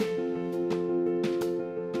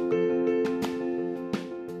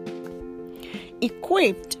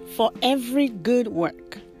equipped for every good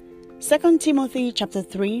work. 2 Timothy chapter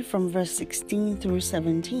 3 from verse 16 through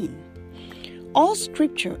 17. All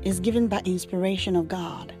scripture is given by inspiration of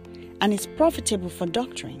God and is profitable for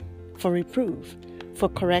doctrine, for reproof, for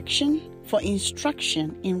correction, for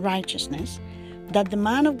instruction in righteousness, that the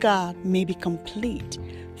man of God may be complete,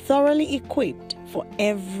 thoroughly equipped for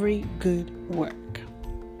every good work.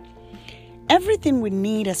 Everything we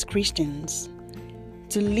need as Christians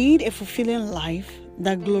to lead a fulfilling life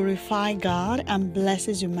that glorifies God and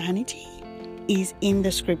blesses humanity is in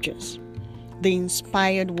the scriptures, the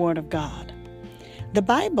inspired word of God. The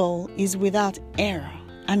Bible is without error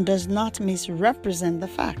and does not misrepresent the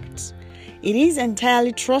facts. It is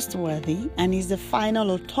entirely trustworthy and is the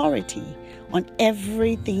final authority on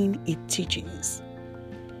everything it teaches.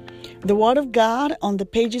 The Word of God on the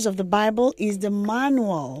pages of the Bible is the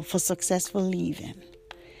manual for successful living.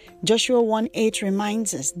 Joshua 1:8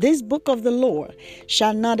 reminds us, "This book of the law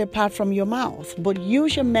shall not depart from your mouth, but you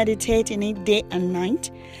shall meditate in it day and night,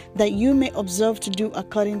 that you may observe to do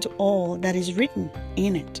according to all that is written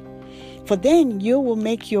in it. For then you will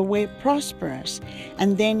make your way prosperous,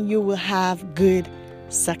 and then you will have good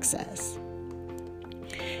success."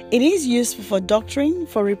 It is useful for doctrine,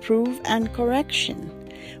 for reproof, and correction.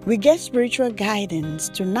 We get spiritual guidance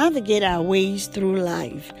to navigate our ways through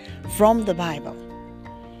life from the Bible.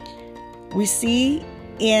 We see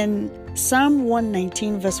in Psalm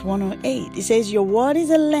 119 verse 108, it says, "Your word is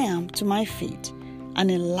a lamp to my feet and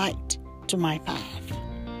a light to my path."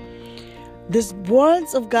 The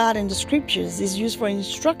words of God in the scriptures is used for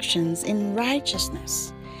instructions in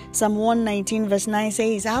righteousness. Psalm 119 verse 9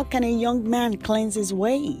 says, "How can a young man cleanse his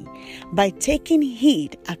way? By taking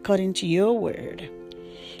heed according to your word."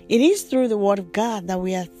 It is through the Word of God that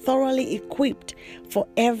we are thoroughly equipped for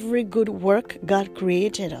every good work God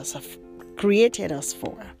created us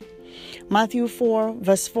for. Matthew 4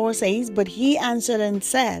 verse 4 says, "But he answered and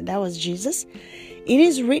said," that was Jesus, "It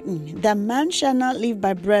is written that man shall not live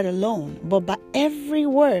by bread alone, but by every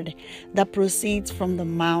word that proceeds from the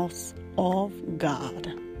mouth of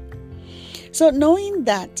God." So knowing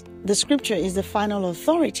that the scripture is the final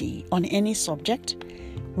authority on any subject,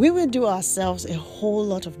 we will do ourselves a whole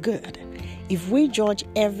lot of good if we judge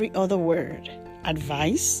every other word,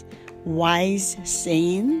 advice, wise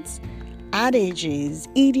sayings, adages,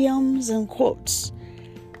 idioms, and quotes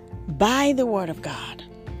by the Word of God.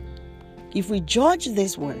 If we judge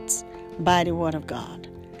these words by the Word of God,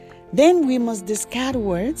 then we must discard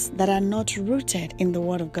words that are not rooted in the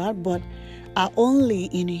Word of God but are only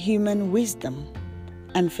in human wisdom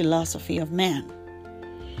and philosophy of man.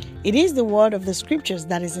 It is the word of the scriptures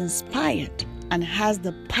that is inspired and has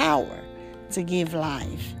the power to give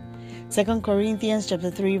life. 2 Corinthians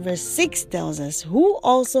chapter 3 verse 6 tells us, "Who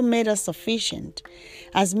also made us sufficient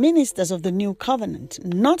as ministers of the new covenant,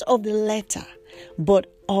 not of the letter, but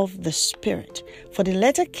of the Spirit. For the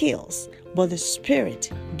letter kills, but the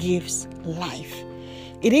Spirit gives life."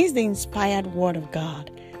 It is the inspired word of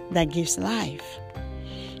God that gives life.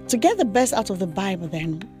 To get the best out of the Bible,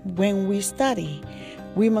 then, when we study,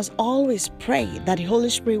 we must always pray that the Holy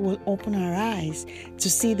Spirit will open our eyes to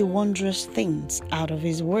see the wondrous things out of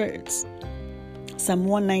His words. Psalm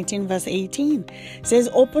 119 verse 18 says,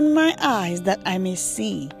 "Open my eyes that I may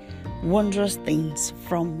see wondrous things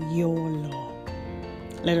from your law."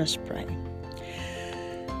 Let us pray.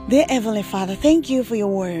 Dear Heavenly Father, thank you for your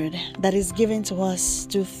word that is given to us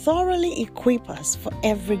to thoroughly equip us for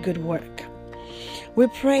every good work. We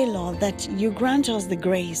pray, Lord, that you grant us the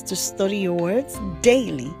grace to study your words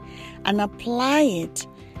daily and apply it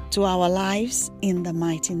to our lives in the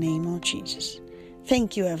mighty name of Jesus.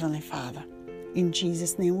 Thank you, Heavenly Father. In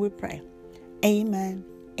Jesus' name we pray. Amen,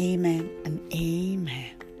 amen, and amen.